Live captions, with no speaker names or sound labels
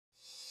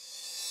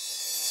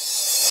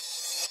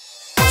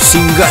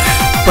Singer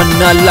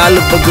Panna Lal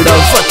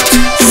Bagdawat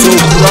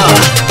सोबरा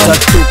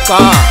चटुका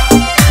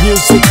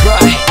music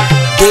by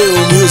D.O.P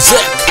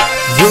music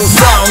Roon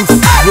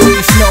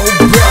Vishnu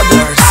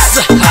brothers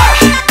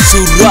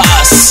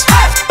सुरास।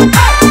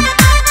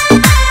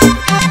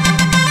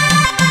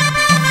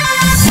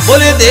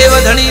 बोले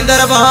देवधनी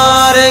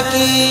दरबार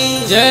की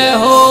जय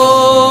हो,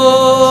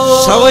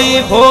 सवई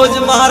भोज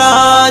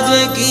महाराज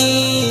की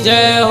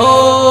जय हो,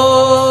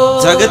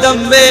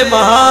 जगदम्बे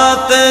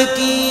मात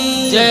की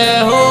जय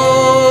हो।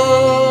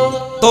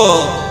 तो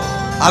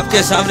आपके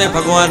सामने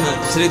भगवान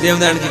श्री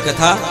देवनारायण की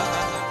कथा।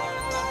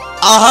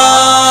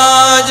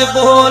 आज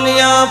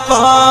बोलिया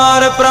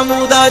पार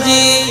प्रमुदा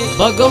जी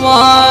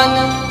भगवान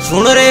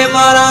सुन रे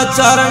मारा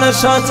चरण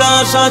साचा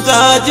साचा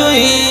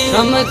जुई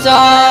समचाई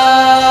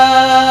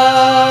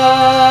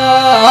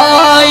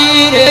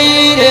रे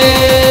रे।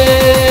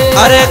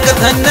 अरे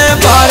कथन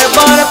बार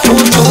बार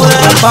पूछू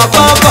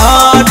बाबा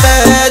बाट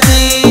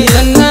जी,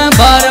 कथन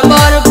बार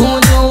बार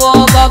पूछू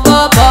बाबा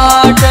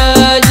बाट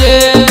जे।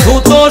 तू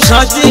तो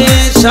साची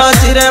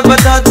साची रे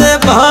बताते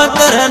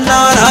बहादुर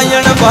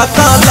नारायण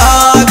बता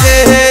लागे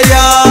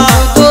या।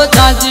 तू तो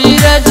साची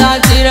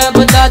रे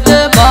बताते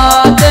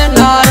बात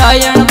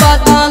नारायण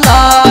बता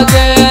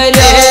लागे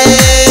रे।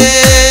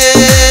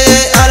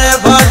 अरे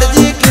बाट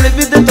जी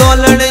किणबिद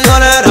तोलण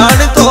और रान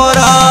तो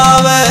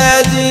रावे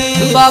जी।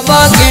 बाबा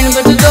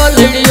किणबिद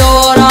तोलण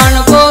और रान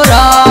को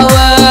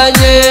रावे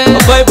जे।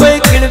 भाई भाई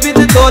किणबिद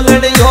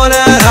तोलण और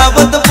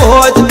रावत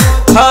भोज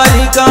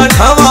खारी का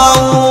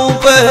ठवाऊं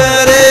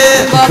परे।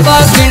 बाबा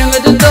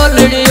किणबिद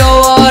तोलण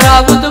और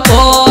रावत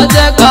भोज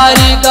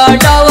खारी का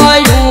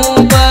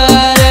ठवाऊं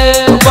परे।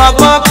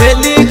 बाबा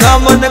फैली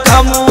खामन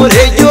खामू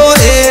रे जो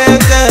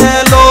एक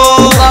लो।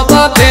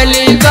 बाबा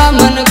फैली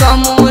खामन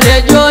खामू रे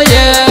जो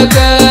एक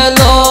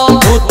लो।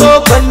 तू तो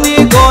बन्नी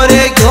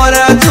गोरे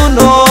गोरा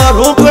चुनो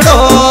रुकड़ो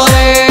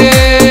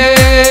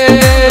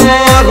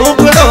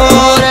रुकड़ो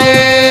रे।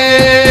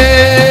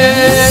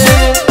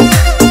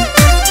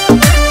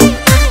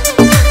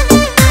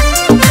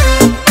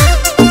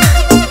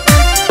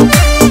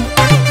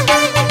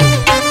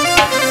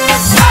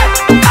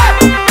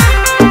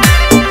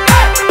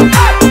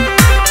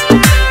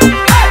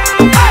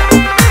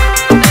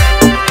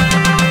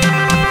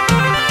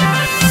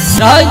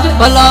 राज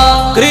भला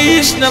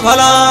कृष्ण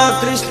भला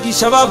कृष्ण की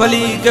सभा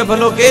भली के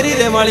भलो केरी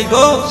रे माली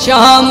को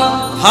श्याम।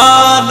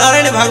 हाँ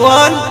नारायण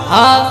भगवान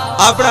हाँ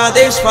अपना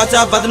देश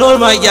पाचा बदनौर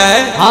में आ गया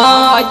है। हाँ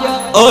आजा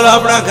और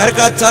अपना घर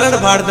का चरण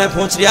भाड़ में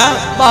पहुंच गया।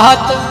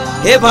 बात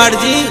हे भाड़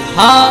जी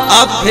हाँ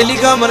आप फैली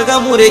का मन का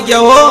मुँह रे गया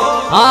हो।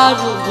 हाँ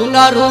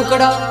गुना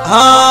रोकड़ा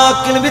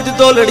हाँ किणबिद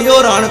तो लड़ियो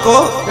राण को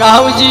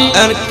राहु जी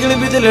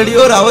किणबिद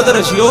लड़ियो रावत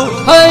रशियो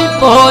है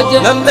भोज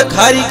नंद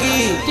खारी की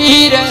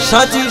तीर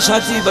साची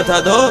साची बता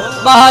दो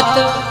बात।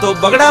 तो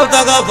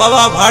बगड़ावता का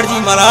बाबा भाड़ जी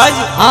महाराज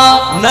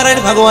हाँ नारायण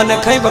भगवान ने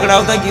कहीं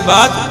बगड़ावता की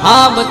बात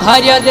हाँ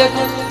बधारिया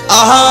देखो।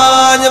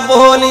 आज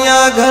बोलिया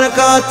घर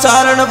का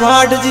चारण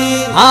भाट जी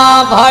हाँ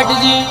भाट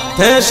जी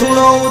थे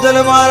सुनो उदल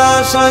मारा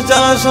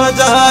साचा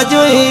साचा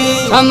जोई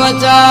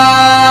समझाई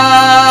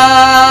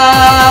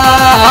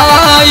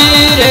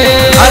रे।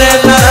 अरे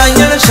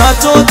नारायण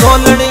साचो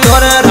धोलनी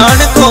और रान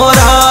को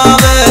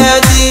रावे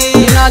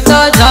जी।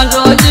 नाता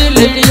झांझो जी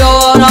लिड़ियो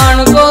रान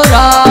को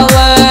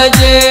रावे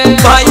जे।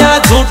 पाया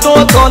झूठो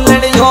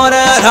धोलनी और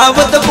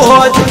रावत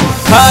भोज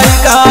खाई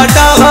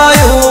काटा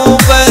भायू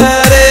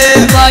परे।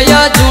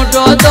 पाया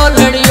झूठो तो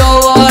लड़ियो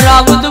और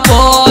रावत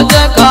भोज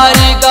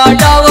खारी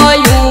काटा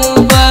वायू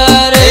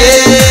परे।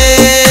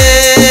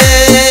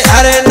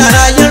 अरे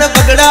नारायण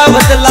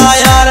बगड़ावत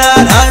लाया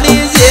रानी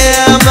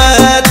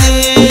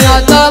जयमती।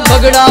 नाता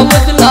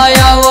बगड़ावत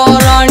लाया वो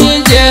रानी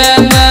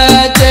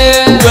जयमती।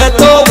 वे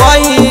तो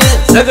भाई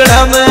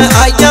झगड़ा में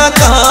आया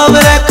काम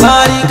रे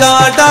खारी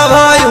काटा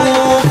भायू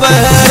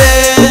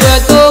परे। वे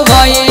तो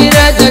भाई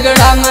रे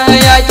झगड़ा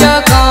में आया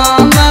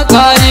काम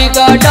खारी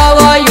काटा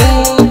वायू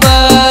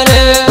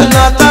परे।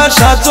 नाता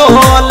साचो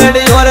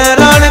लड़ी और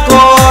रान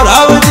को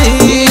राव जी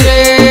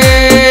रे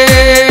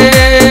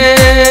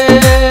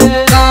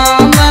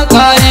काम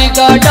खारी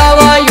काटा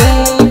वायू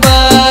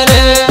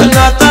परे।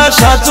 नाता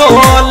साचो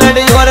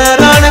लड़ी और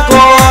रान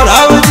को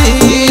राव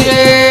जी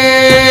रे।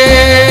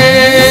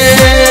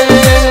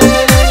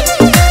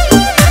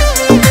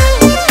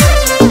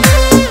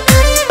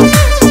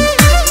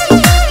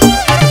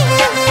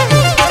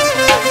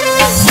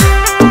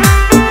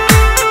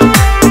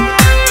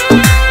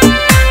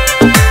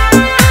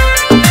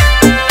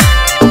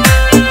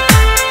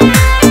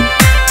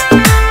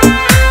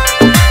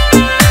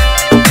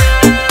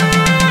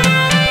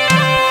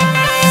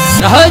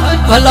 राज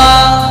भला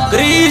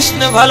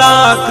भला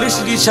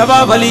कृष्ण की सभा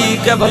भली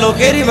के भलो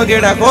केरी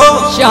बगेड़ा को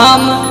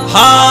श्याम।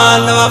 हाँ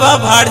नवाबा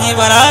भाड़ जी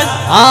महाराज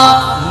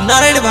हाँ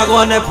नारायण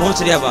भगवान ने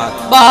पूछ रिया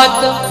बात।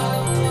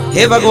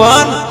 हे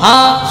भगवान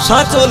हाँ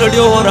साचो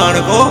लड़ियो राण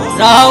को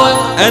राव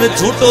एन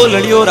झूठो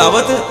लड़ियो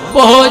रावत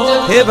भोज।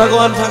 हे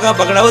भगवान साका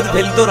बगड़ावत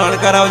भेल तो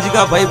राणका राव जी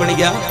का भाई बन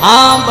गया।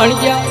 हाँ बन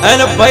गया।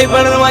 अरे भाई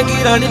बनवा की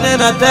रानी ने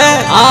नाते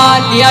हाँ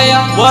लिया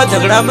वो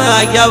झगड़ा में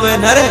आ गया वे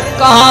नर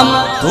काम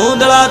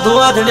धुंधला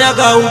धुआं धनिया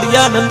का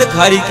उड़िया नंद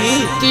खारी की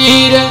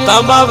तीर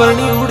तांबा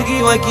वर्णी उड़ गई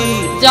वहाँ की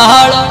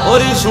चहड़ और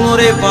सुनो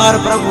रे पार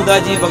प्रभुदा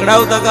जी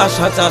बगड़ावता का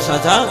साचा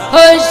साचा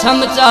है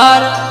समाचार।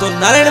 तो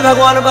नारायण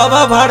भगवान बाबा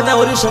भाड़ने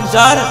और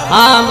समाचार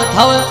हाँ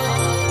बताओ।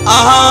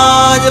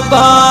 आज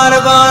बार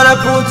बार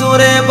पूछू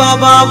रे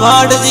बाबा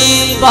भाट जी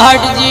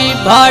भाट जी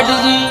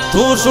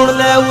तू सुन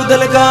ले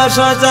उदल का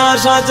साचा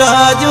साचा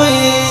जोई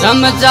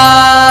समाचार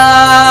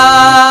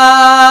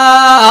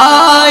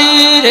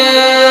रे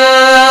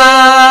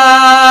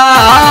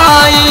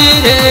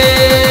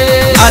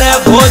अरे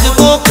भोज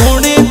को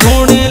खूनी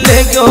खूनी ले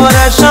गयो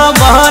रे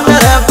सामान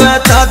रे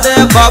बता दे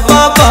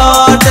बाबा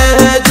भाट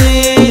जी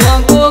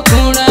को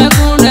खून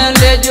खून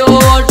ले जो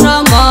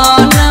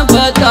सामान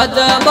बता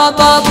दे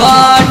बाबा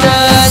भाट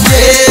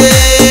जी।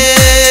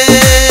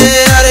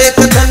 अरे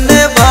कथन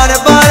बार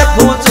बार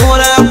पूछो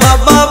रे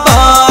बाबा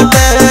भाट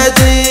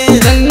जी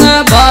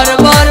बार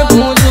बार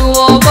पूछो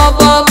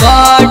बाबा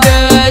भाट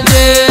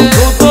जी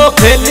तू तो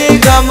फैली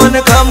का मन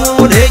का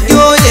मुरे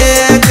जो ये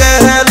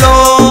कह लो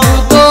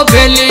तो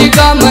बेली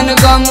का मन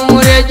का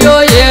मुरे जो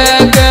ये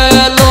कह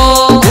लो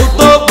तू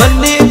तो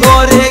बन्नी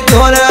गोरे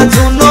गोरा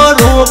सुनो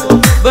रूप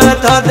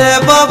बता दे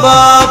बाबा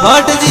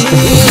भट्ट जी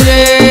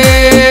रे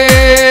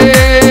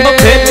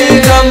फैली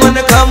का मन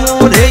का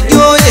मुरे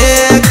जो ये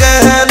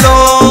कह लो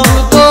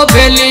तो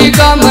बेली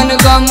का मन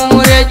का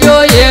मुरे जो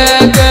ये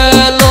कह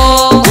लो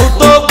तू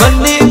तो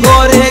बन्नी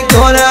गोरे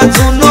गोरा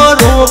सुनो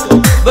रूप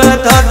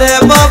बता दे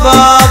बाबा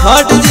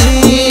भट्ट जी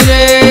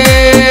रे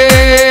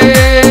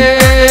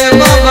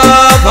बाबा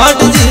भट्ट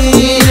जी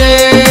रे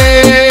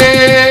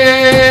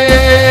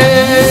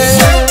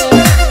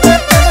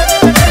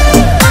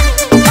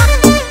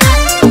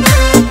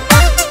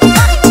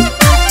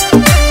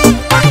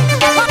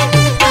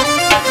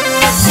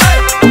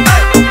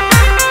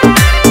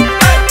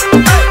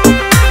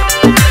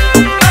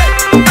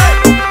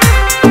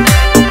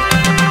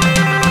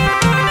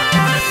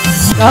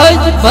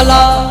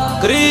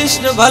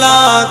भला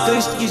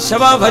कृष्ण की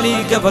सभा भली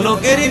के भलो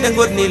केरी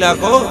नंगोत नीला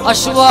को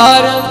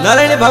अश्वार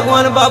नारायण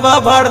भगवान बाबा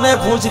भाड़ ने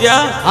पूछ रिया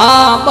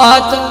हाँ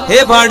बात हे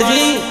भाड़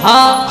जी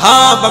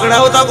हाँ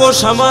बगड़ावता को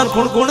सामान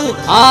खुण खुण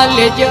हाँ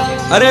ले जा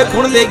अरे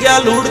खुण ले गया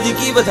लूट जी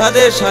की बता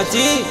दे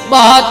साची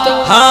बात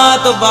हाँ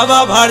तो बाबा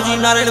भाड़ जी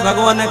नारायण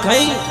भगवान ने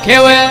खाई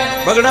खेवे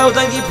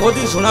बगड़ावता की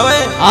फोती सुनावे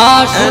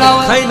हाँ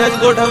सुनावे खाई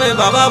नजगोट हमें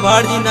बाबा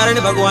भाड़ जी नारायण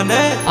भगवान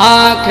ने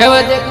हाँ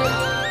खेवे देख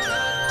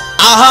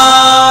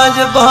आज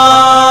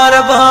बार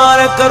बार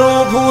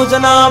करूं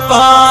पूजना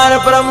पार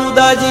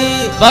प्रमुदा जी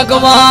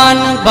भगवान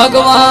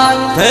भगवान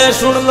थे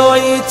सुन लो ई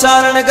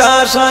चारण का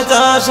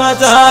साचा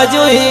साचा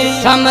जोई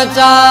समाचार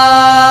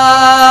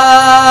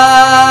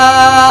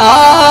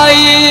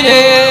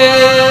रे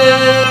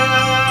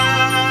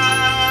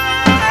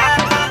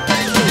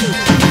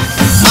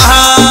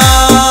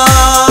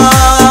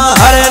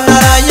हरे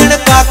नारायण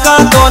काका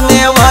तो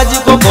नेवाजी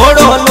को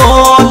घोड़ो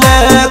नोले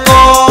को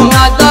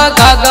नाता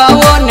काका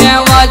वो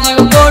नेवाजी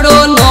घोड़ो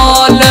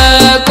नोले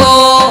को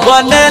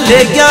बने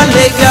ले गया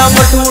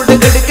मटूट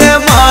गट के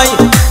माई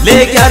ले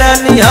गया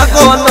रनिया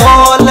को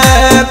नोले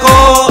को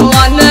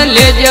मन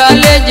ले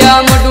जा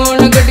मटूट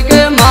गट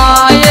के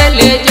माए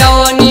ले जाओ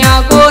निया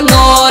को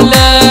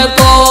नोले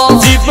को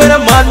जीवर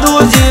मांदू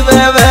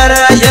जीवे वेर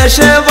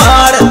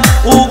यशवार ऊ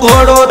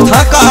घोड़ो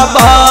थका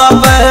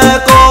बाप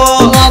को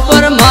वहाँ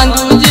पर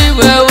मांदू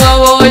जीवे वो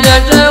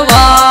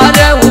यशवार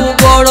ऊ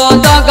घोड़ो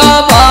थका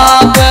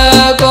बाप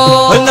को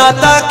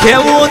नाता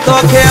खेऊ तो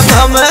खेब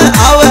हम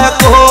आवे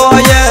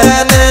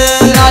कोयन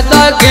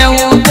नाता खेऊ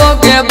तो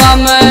खेब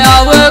हम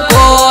आवे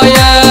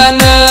कोयन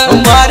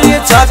मारी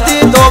छाती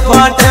तो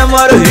फाटे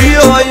मर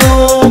हियो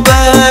यूं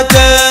बैक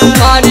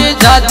मारी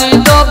छाती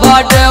तो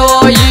फाटे ओ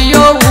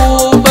यो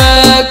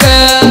बैक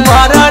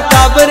मारा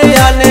टाबर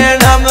याने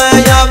नम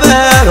यावे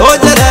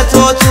रोज रे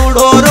चो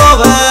चूड़ो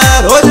रोवे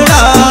रोजड़ा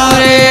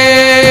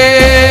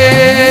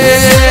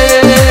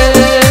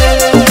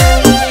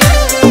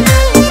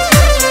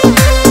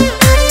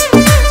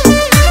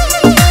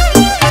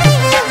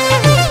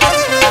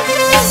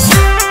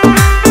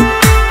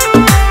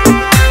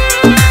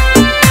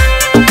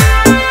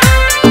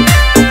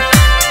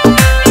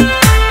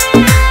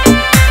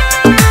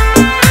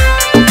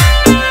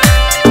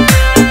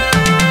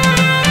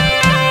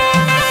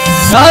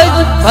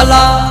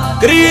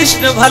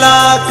भला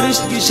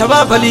कृष्ण की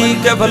सभा भली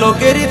के भलो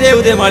केरी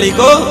देव दे माली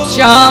को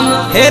श्याम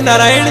हे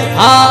नारायण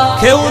हाँ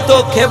खेऊ तो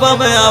खेबा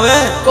में आवे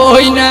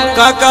कोई न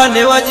काका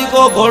नेवाजी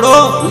को घोड़ो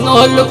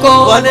नोल को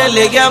वने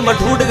ले गया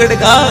मठूट गढ़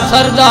का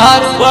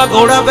सरदार वह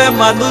घोड़ा पे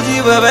मांदू जी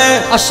वे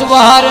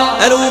अश्वार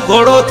अरे वो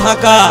घोड़ो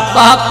थाका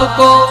बाप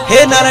को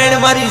हे नारायण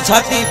मारी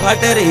छाती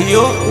फाटे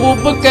रहियो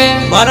ऊब के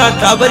मारा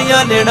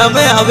टाबरिया नेड़ा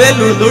में आवे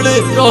लुलुल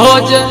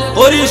रोज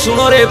और ये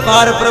सुनो रे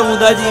पार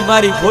प्रमुदा जी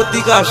मारी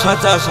पोती का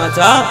साचा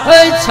साचा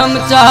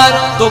समाचार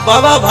तो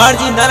बाबा भाड़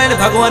जी नारायण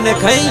भगवान ने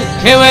खाई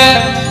खेवे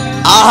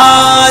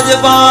आज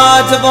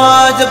बाज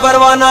बाज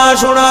परवाना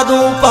सुना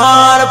दूं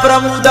पार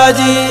प्रमुदा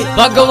जी।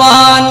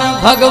 भगवान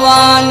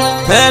भगवान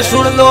मैं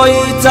सुन लो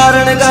ई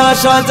चरण का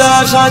साजा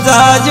साजा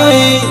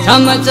जुई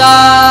समझाई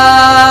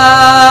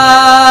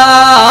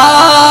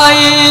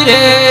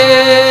रे।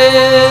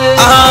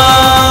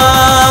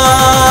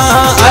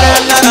 अरे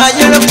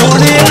नारायण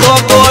मुनि को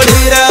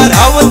गोड़ी रे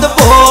रावत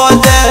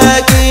भोज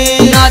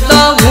की ना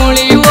तो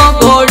भूली वो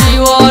गोड़ी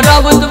वो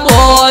रावत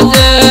भोज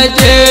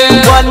जे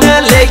वन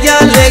ले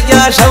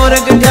गया शवर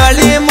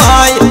गठाली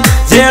माय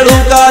जेड़ू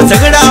का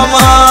झगड़ा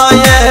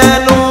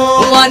मायनू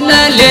वन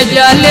ले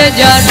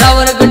जा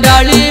शवर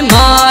गठाली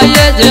माय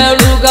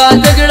जेड़ू का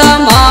झगड़ा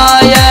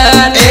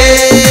मायन।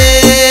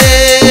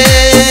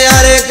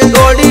 अरे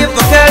गोड़ी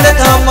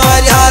पकड़ता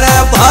मारिया रे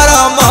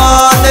बारा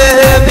मान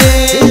भी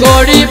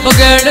गोड़ी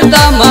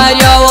पकड़ता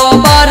मारिया वो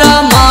बारा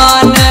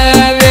मान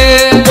वे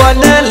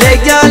वन ले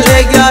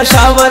गया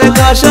शावर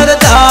का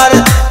सरदार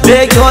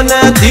देखो न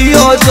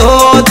दियो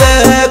जोत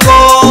को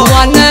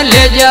वन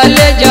ले जा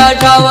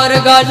शावर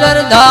का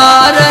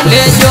सरदार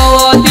ले जो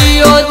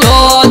दियो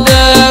जोत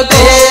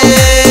को।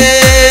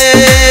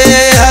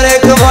 हर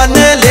एक वन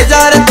ले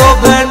जा तो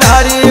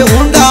भंडारी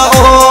हुंडा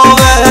हो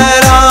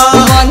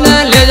वन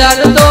ले जा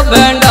तो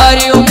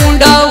भंडारी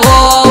हुंडा हो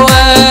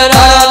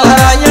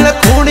नारायण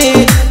खूणी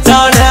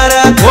जाने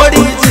रे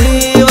घोड़ी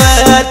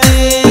जीवती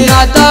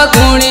नाता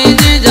खूणी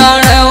जी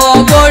जाने वो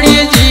घोड़ी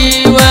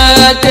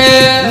जीवते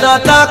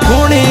नाता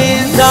खूणी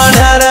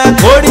जाने रे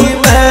घोड़ी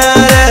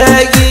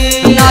महरेगी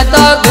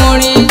नाता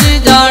खूणी जी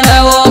जाने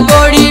वो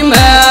घोड़ी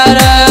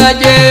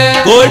महरेगे।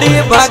 घोड़ी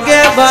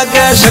भागे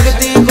भागे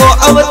शक्ति को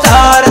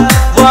अवतार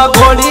वह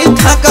घोड़ी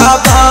थका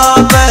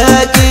बाप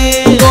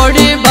की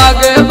घोड़ी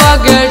भागे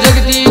भागे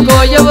शक्ति को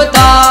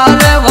अवतार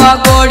वह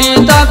घोड़ी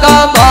थका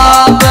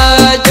बाप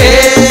के।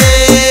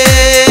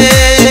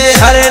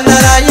 हरे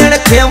नारायण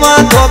खेवा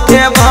तो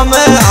खेवा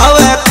में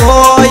आवे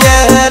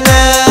कोयन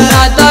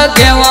नाता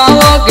खेवा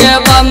वो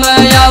खेवा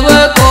में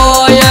आवे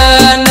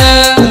कोयन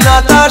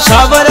नाता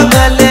शावर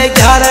में ले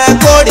ग्यारह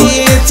घोड़ी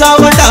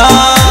चावड़ा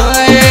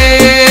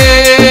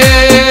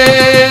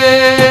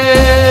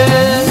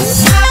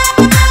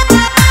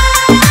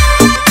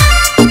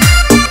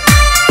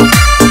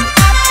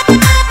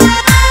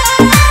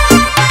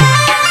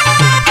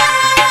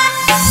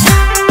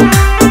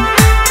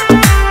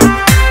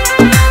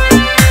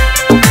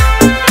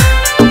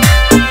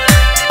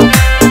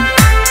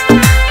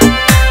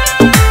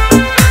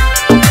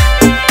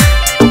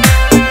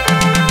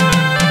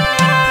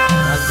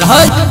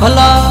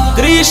भला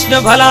कृष्ण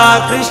भला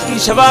कृष्ण की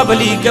सभा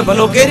बली के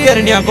भलो केरी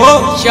अरण्या को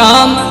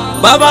श्याम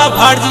बाबा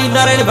भाड़जी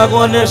नारायण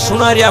भगवान ने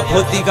सुना रिया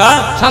पोती का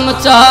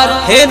समाचार।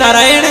 हे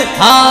नारायण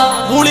हाँ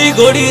बूढ़ी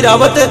घोड़ी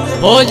रावत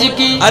भोज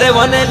की अरे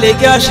वने ले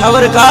गया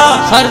शावर का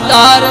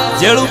सरदार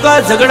जेड़ू का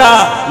झगड़ा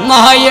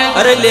महाय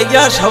अरे ले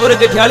गया शावर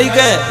गठियाली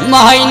के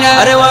महाइन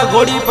अरे वह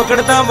घोड़ी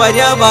पकड़ता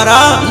मारिया बारा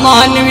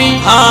मानवी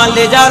हाँ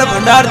ले जार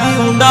भंडार दी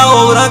ऊंडा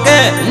ओवरा के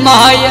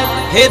महाय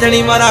हे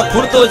धनी मारा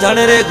खुण तो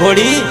जाने रे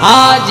घोड़ी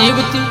हाँ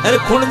जीवती अरे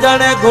खुण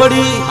जाने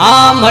घोड़ी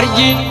हाँ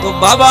मर्जी तो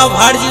बाबा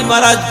भाड़जी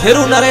महाराज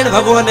फेरू नारायण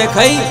भगवान ने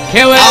कही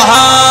खेवे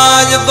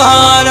आज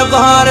बार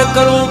बार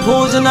करूं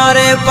पूजना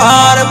रे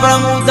पार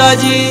प्रमुदा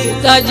जी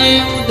दाजी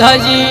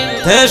दाजी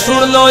थे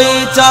सुन लो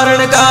ई चारण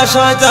का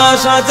साचा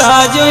साचा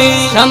जोई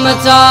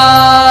समझाई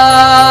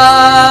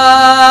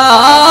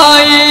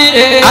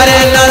रे। अरे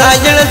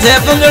नारायण जे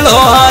बंगलो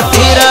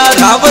तीरा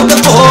रावत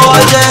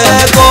भोज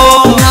को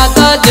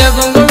नाता जे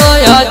बंगलो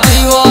हाथी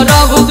वो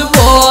रावत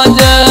भोज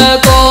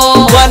को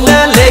वन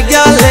ले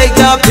गया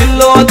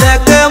फिल्लो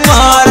देख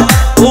मार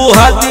वो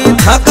हाथी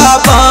थका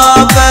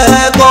बाप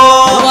को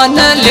वन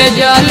ले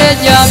जा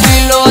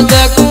बिलो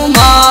दे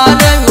कुमार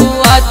वो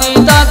हाथी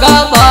थका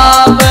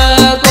बाप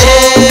को।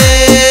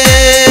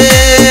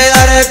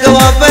 अरे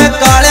गवा पे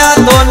कालिया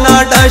तो ना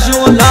डशू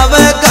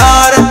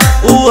नवकार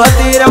वो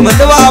हाथी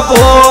रमदवा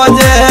भोज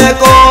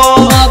को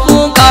बापू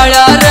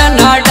काला रे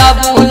नाटा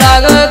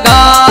पुलाग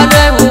गार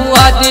वो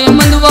हाथी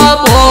मंदवा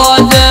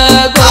भोज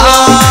को।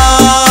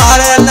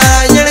 अरे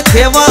नारायण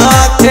खेवा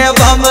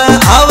खेवा में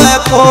आवे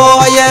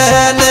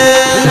कोयन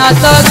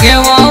नाता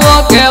खेवा वो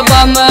खेवा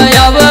में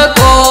आवे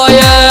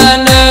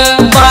कोयन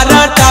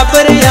मारा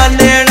टापरिया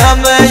नेड़ा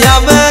में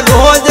आवे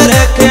रोज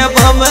रे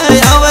खेवा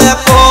में आवे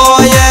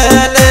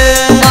कोयन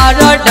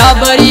मारा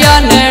डाबरिया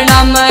नैना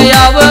में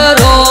आवे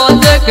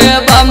रोज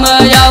खेवा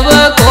में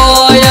आवे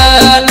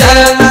कोयन।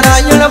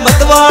 नारायण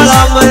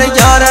मतवाला मर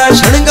यारा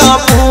शणगा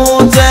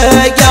पूछ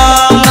क्या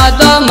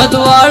नाता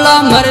मतवाला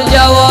मर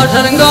जाओ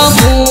शरणगा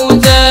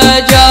पूज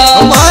जा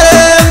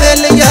हमारे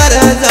मिल यार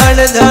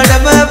झड़ झड़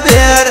में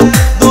प्यार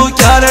तू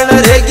चारण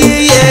रे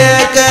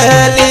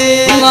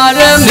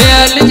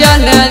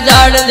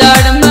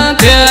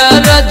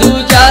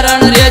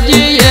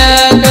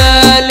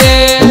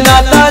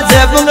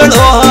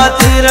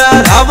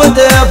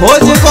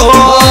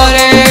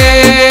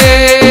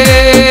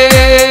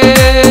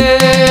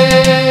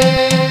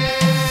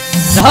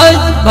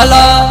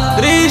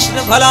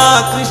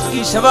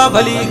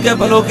भली के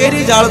भलो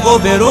केरी जाल को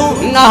बेरू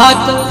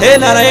नहत हे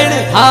नारायण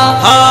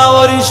हाँ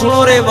और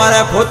सुनो रे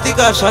मारा फोती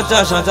का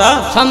साचा साचा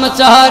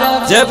समाचार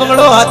जय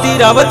बंगड़ो हाथी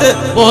रावत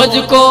भोज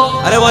को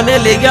अरे वने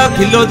ले गया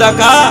खिलो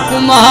दाका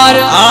कुमार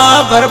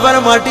भर भर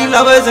माटी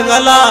लावे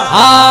जंगाला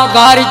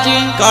गारची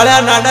काला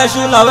नाडा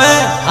शू लावे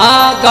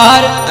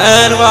गार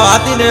एन वा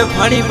हाथी ने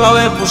पानी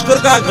पावे पुष्कर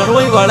का घणो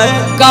ही वाले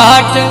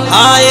घाट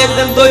एक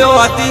दिन तो यो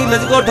हाथी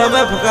नजकोठा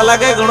में फका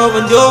लागे घणो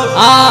बंजो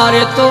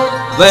रे तो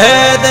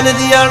वह दिन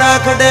दियाना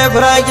खडे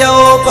भरा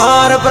जाओ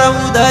पार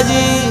प्रभु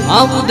धाजी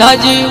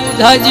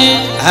उधाजी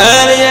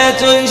हर ये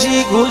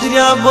चोईसी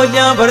गुजरिया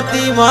बोलिया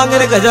भरती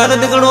मांगर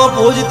गजानन गणो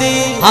पूजती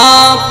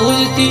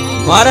पूजती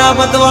मारा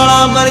मतवाला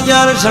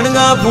मरिया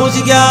सणगा पूछ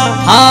गया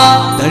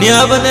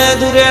धनिया बने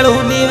दुरेल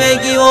हुनी में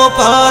की ओ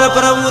पार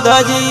प्रभु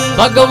धाजी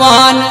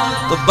भगवान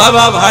तो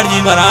बाबा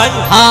भाड़जी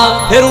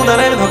महाराज फिर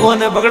नारायण भगवान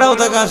ने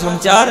बगड़ावता का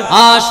समाचार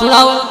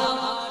सुनाओ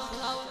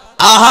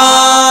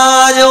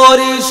आहा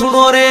जोरी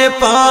सुनो रे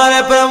पार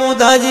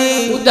प्रमुदाजी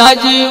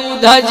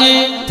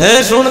थे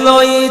सुन लो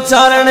ई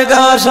चारण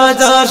का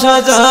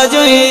साचा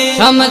जोई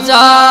समाचार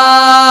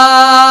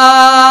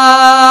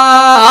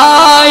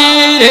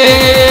रे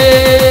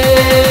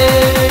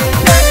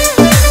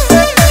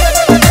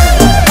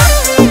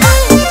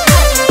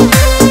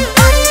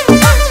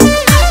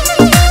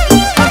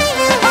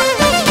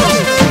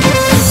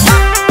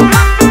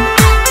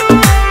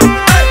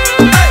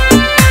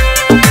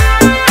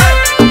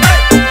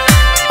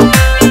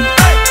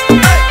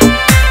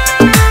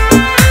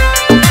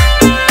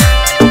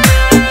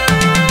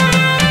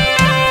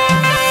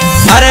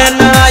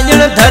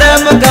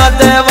धर्म का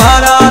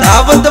देवारा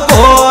रावत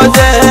भोज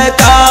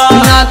का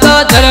नाता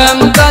धर्म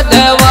का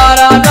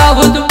देवारा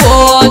रावत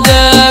भोज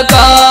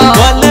का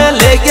वन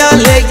ले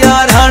गया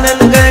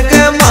राननगर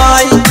के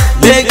माई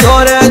ले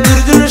गोरे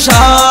दुर्जुन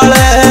शाल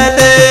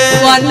ने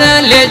वन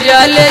ले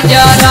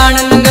जा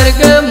राननगर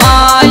के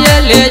माई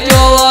ले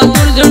जो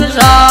दुर्जुन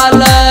शाल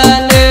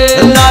ने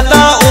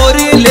नाता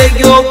ओरी ले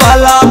गयो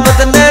बाला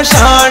पतने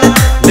शान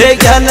ले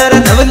गया नर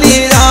नवली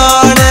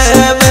राण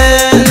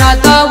में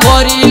नाता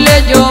ओरी ले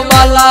जो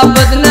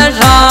बदन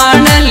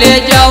शान ले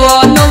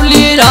जाओ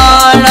नवली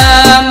राण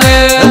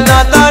में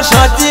नाता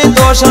साची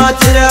दो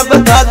साची रे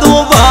बता दूं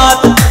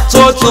बात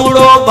सो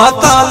छोड़ो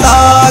बता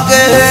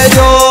लागे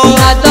जो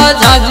नाता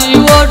साची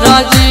वो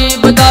साची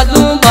बता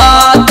दूं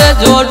बात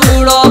जो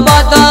छोड़ो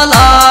बता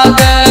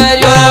लागे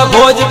जो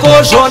भोज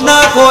को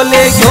सोना को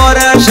ले गयो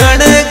रे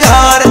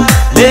शणगार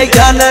ले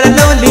गया नर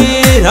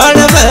नवली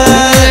राण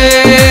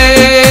में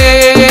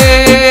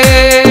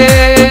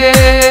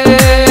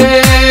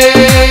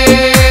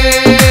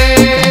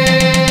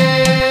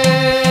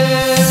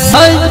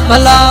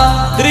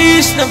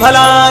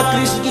भला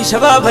कृष्ण की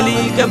सभा भली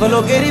के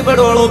भलो केरी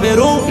बड़ोड़ो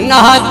बेरू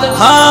नहत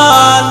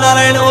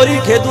नारायण ओरी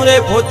खेतुरे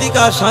पोती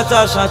का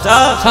साचा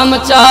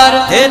समाचार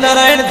हे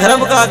नारायण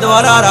धर्म का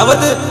द्वारा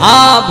रावत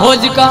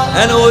भोज का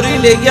एन ओरी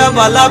ले गया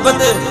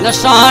बालापत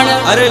नशान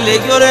अरे ले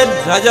गयो रे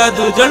राजा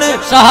दुर्जन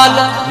सहल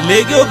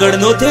ले गयो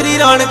गढ़नो थेरी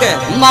राण के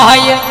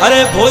माय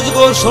अरे भोज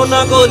को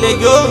सोना को ले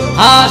गयो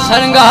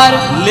श्रृंगार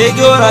ले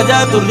गयो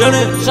राजा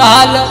दुर्जन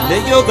सहल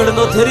ले गयो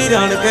गढ़नो थेरी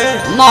राण के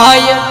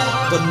माय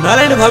तो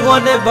नारायण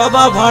भगवान ने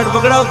बाबा भाट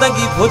बगड़ावता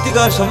की भौतिक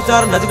का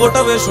समाचार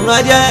नजगोटा में सुना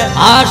दिया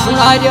है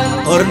सुना दिया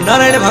और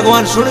नारायण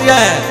भगवान सुन रहा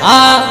है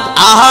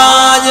आहा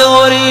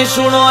जोरी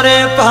सुनो रे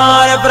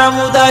पार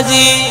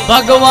प्रमुदाजी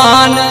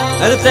भगवान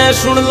अरे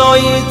सुन लो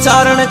ई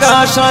चारण का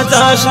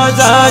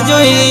साचा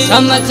जोई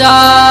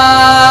समाचार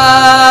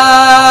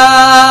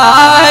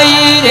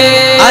रे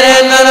अरे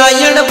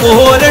नारायण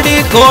बोलड़ी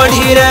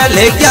घोड़ी रे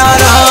ले गया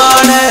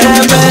राण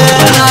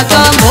में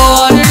नाता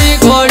बोलड़ी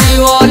घोड़ी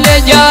वो ले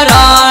जा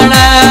राण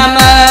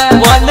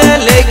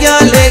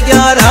ले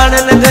गया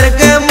राननगर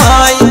के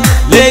माई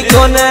ले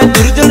गयो ने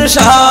दुर्जन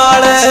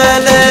शाल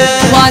ने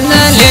वन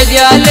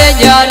ले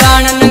जा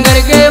राननगर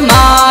के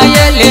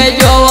माई ले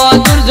जो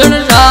दुर्जन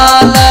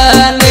शाल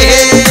ने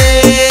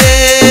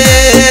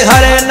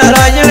हरे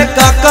नारायण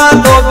काका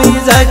तो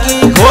बीजा की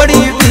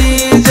घोड़ी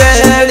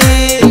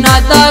बीजड़ी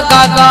नाता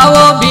काका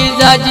वो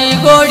बीजा जी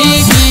घोड़ी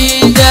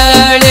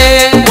बीजड़े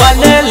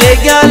वन ले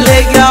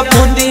गया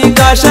बूंदी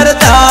का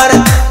सरदार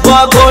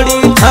वो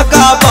घोड़ी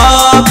थका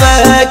बाप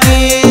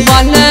की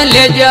वन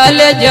ले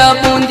जा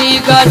बूंदी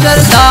का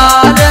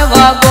सरदार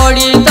वा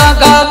घोड़ी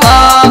थका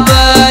बाप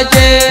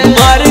जे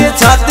मारी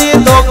छाती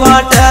तो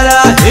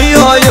फाटरा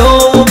हियो यो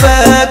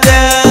बेके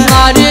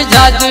मारी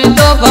छाती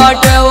तो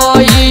फाट वो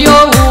हियो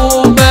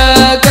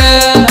बेके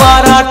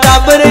मारा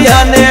टाबर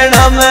या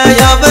नेड़ा में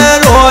यावे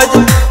रोज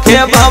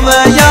खेबा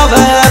में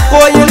यावे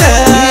कोई ले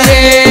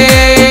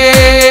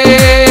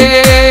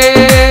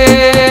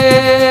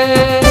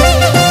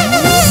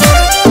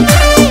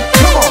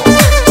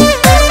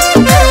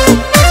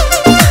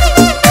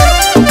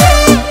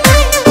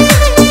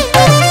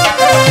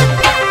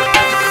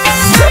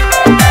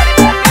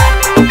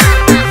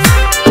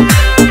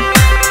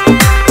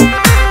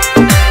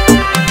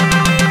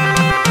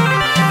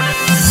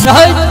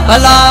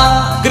भला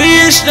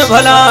कृष्ण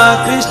भला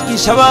कृष्ण की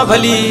सभा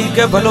भली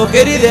के भलो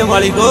केरी दे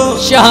माली को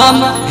श्याम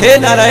हे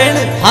नारायण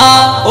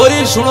हाँ और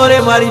सुनो रे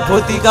मारी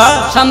पोती का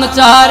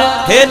समाचार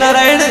हे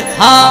नारायण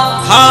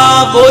हाँ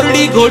हाँ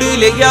बोरड़ी घोड़ी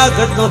ले गया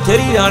गदनो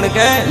थेरी राण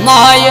के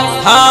माय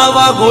हाँ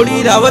वा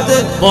घोड़ी रावत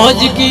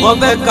भोज की वो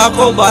पे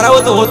काको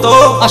बारावत हो तो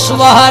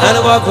अश्वाहर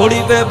और वा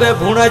घोड़ी पे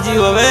भूना जी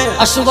होवे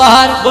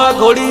अश्वाहर वो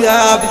घोड़ी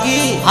आपकी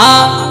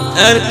हाँ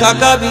और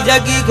काका बीजा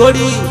की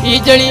घोड़ी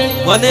ईजड़ी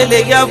वने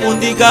ले गया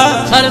बूंदी का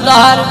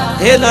सरदार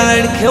हे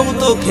नारायण खेऊ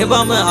तो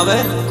खेबा में आवे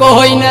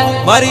कोई न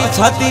मारी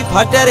छाती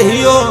फाटे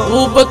रहियो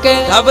ऊब के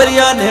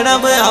काबरिया नेड़ा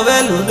में आवे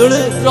लुंडुड़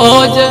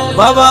रोज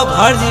बाबा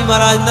भारजी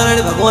महाराज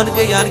नारायण भगवान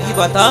के ज्ञान की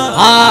बाता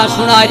हाँ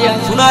सुना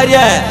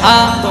रहा है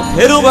हाँ तो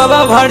फिर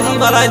बाबा भारजी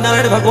महाराज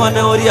नारायण भगवान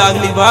ने और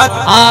अगली बात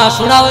हाँ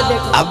सुनाओ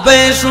देखो अबे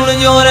सुन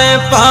जो रे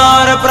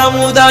पार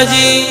प्रमुदा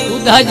जी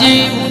उधा जी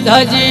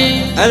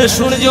अरे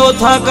सुन जो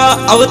था का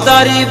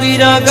अवतारी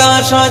बीरा का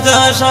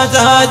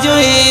साचा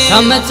जोई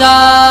समझा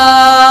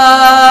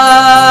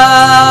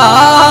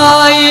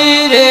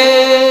रे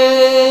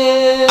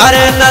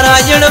अरे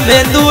नारायण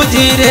मेंदू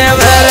जी रे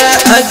वर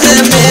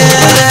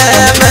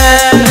अजमेर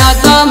में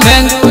नाता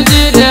मेंदू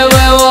जी रे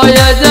वो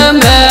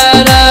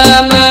अजमेर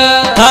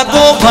में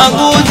थाको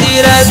भागू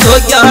जी रे तो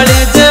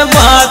क्याड़ी जे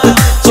बात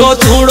सो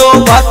थोड़ो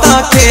बाता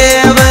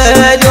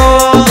खेवे जो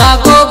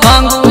थाको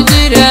भागू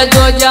जी रे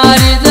तो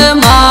जारी जे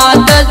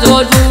मात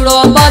जो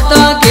जुड़ो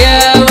बाता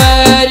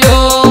खेवे जो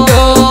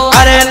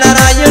अरे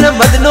नारायण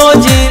मदनो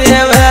जी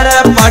रे वर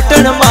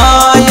पाटन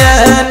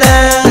मायन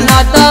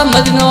नाता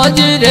मदनो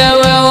जी रे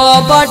वो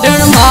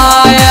पाटन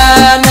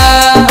मायन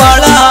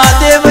बड़ा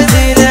देव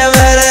जी रे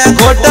वर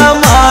घोटा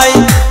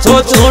माई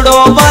सो छोड़ो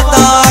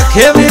बाता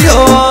खेवियो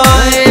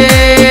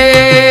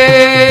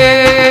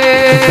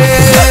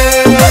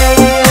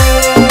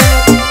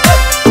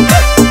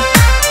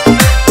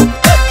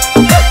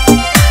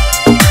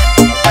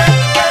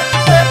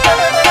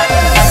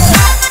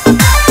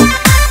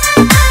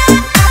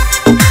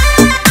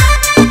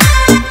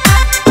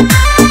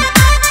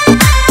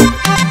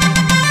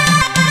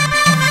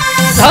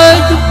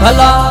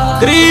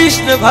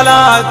भला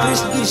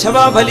कृष्ण की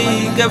सभा भली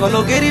के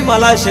भलो केरी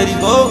माला शरी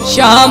को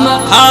श्याम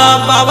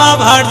हाँ बाबा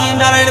भारजी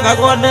नारायण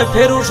भगवान ने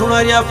फेरू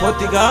सुनारिया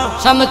पोती का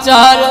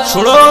समाचार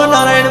सुनो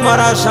नारायण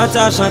महाराज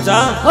साचा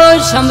हो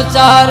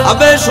समाचार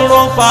अबे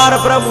सुनो पार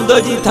प्रमुद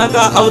जी था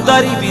का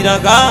अवतारी बीरा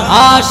का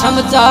हाँ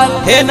समाचार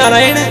हे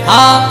नारायण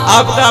हाँ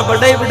आपका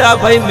बड़े बड़ा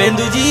भाई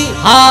मेंदू जी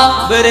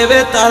हाँ बेरे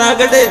वे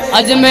तारागढ़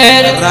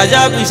अजमेर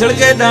राजा पिछड़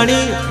के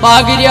डाणी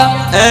बागिरिया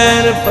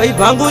एन भाई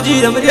भांगू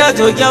जी रमरिया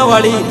जोगिया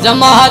वाली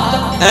जमात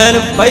एन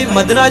भाई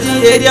मदना जी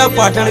एरिया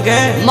पाटन के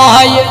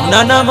महाय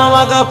नाना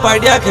मामा का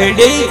पाडिया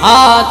खेड़ी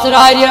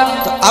आचार्य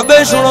तो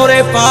अबे सुनो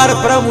रे पार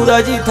प्रमुदा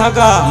जी था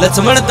का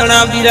लक्ष्मण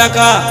तना बीरा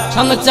का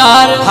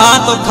समाचार हाँ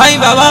तो खाई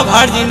बाबा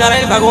भारजी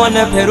नारायण भगवान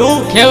ने फेरू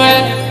खेवे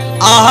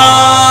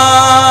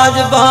आज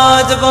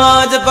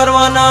बाज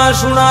परवाना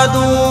सुना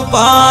दूं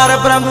पार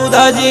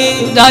प्रमुदा जी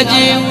उधा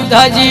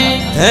जी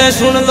है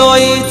सुन लो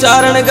ई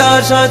चारण का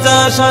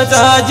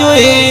साचा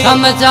जोई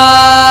समाचार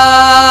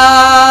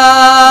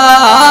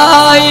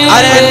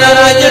अरे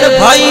नारायण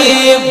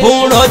भाई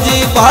बूढ़ो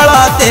जी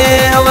बाड़ा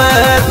देव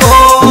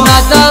को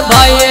नाता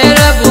भाई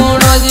रे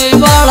बूढ़ो जी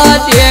बाड़ा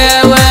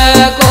देव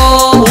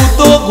को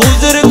तो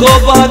गुजर को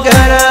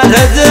बगर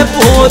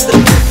रजपूत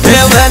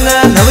देवन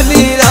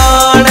नवली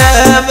राण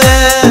में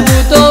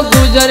तो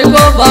गुजर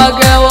को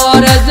भागे वो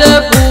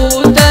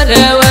रजपूत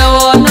रे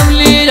वो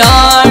नवली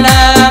राण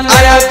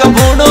आया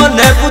कबूनो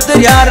ने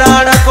पुत्रिया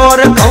राण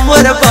कोर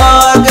कमर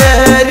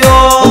बागरियो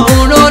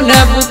बूढ़ो ने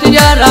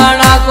पुत्रिया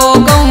राणा को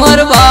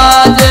कमर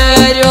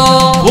बाजरियो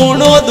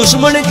बूढ़ो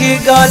दुश्मन की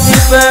गादी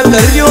पे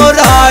करियो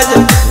राज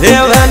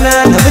रेवन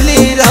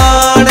नवली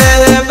राण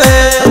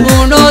में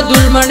बूढ़ो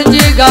दुश्मन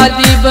जी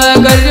गादी पे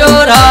करियो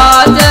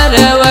राज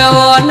रे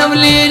वो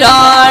नवली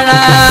राण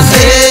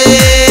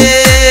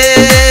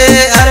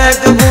अरे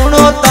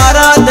कबूनो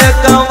तारा दे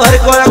कमर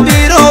को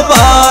बीरो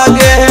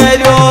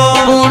बागरियो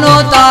बूढ़ो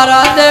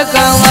तारा दे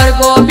कमर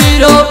को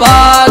बीरो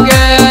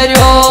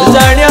बागरियो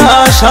जानिया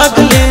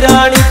शकली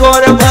रानी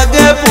कोर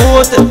भगे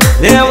पूत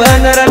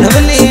रेवन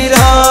रणवली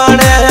राण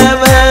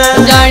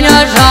में जानिया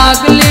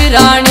शकली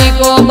रानी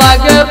को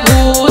भगे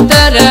पूत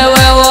रे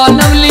वो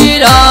नवली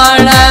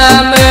राण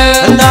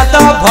में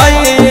नाता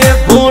भाई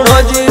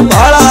बूढ़ो जी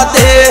भाड़ा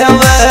देव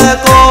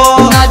को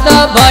नाता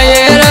भाई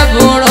रे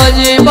बूढ़ो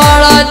जी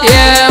बाड़ा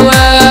देव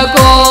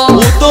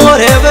को तो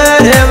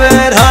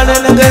रेवे रान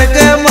नगर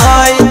के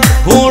माई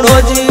बूढ़ो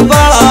जी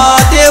भाड़ा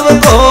देव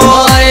को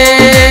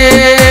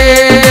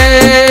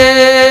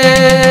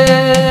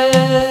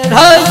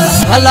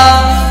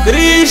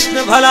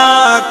भला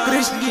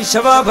कृष्ण की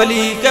सभा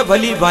भली के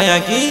भली भाया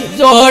की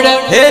जोड़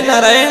हे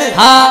नारायण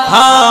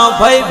हाँ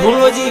भाई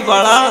भूणो जी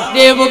बाड़ा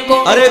देव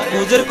को अरे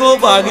गुजर को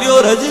बागरियो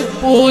रज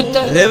पूत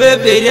रेवे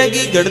बेरिया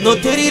की गड़नो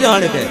तेरी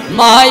राण के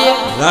माय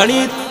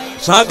रानी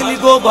सांकली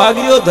को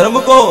भागरियो धर्म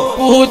को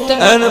पूत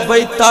एन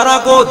भाई तारा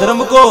को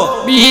धर्म को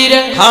वीर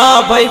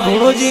हाँ भाई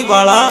भुनो जी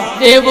वाला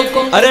देव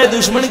को अरे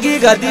दुश्मन की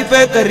गादी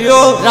पे करियो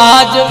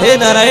राज हे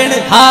नारायण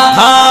हाँ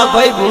हाँ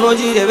भाई भुनो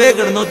जी रेवे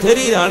गणनो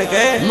थेरी राण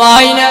के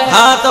माइन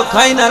हाँ तो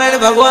खाई नारायण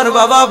भगवान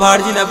बाबा भाड़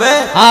जी नबे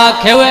हाँ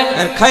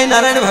खेवे खाई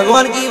नारायण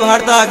भगवान की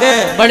वार्ता आगे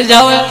बढ़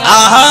जाओ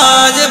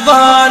आज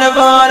बार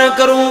बार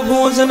करूं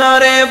पूछना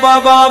रे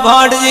बाबा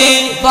भाड़ जी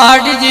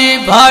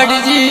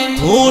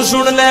तू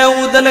सुन ले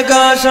उदल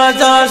का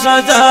साचा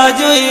साचा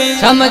जोई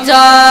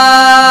समझा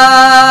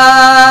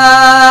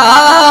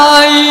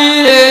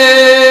रे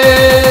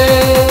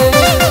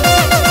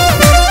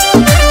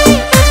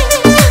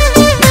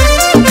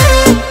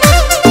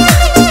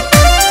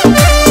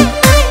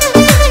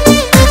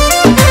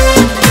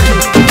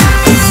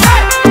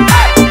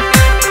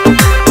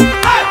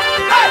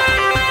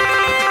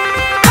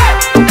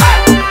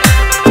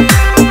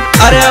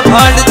अरे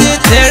भाड़ जी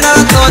तेना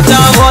तो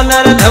जाओ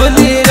नर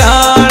धवली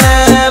राण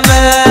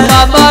में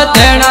बाबा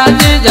तेना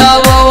जी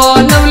जाओ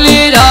नवली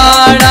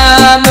राणा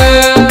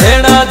में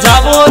तेना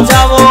जाओ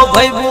जाओ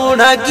भाई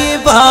बूढ़ा की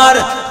बाहर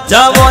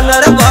जाओ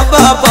नर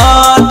बाबा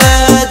बात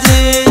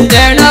जी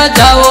तेना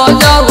जाओ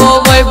जाओ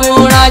भाई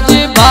बूढ़ा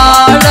जी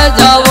बाढ़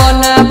जाओ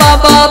न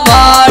बाबा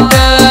बाट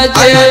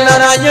जी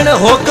नारायण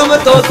हुक्म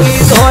तो की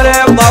तोरे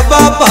बाबा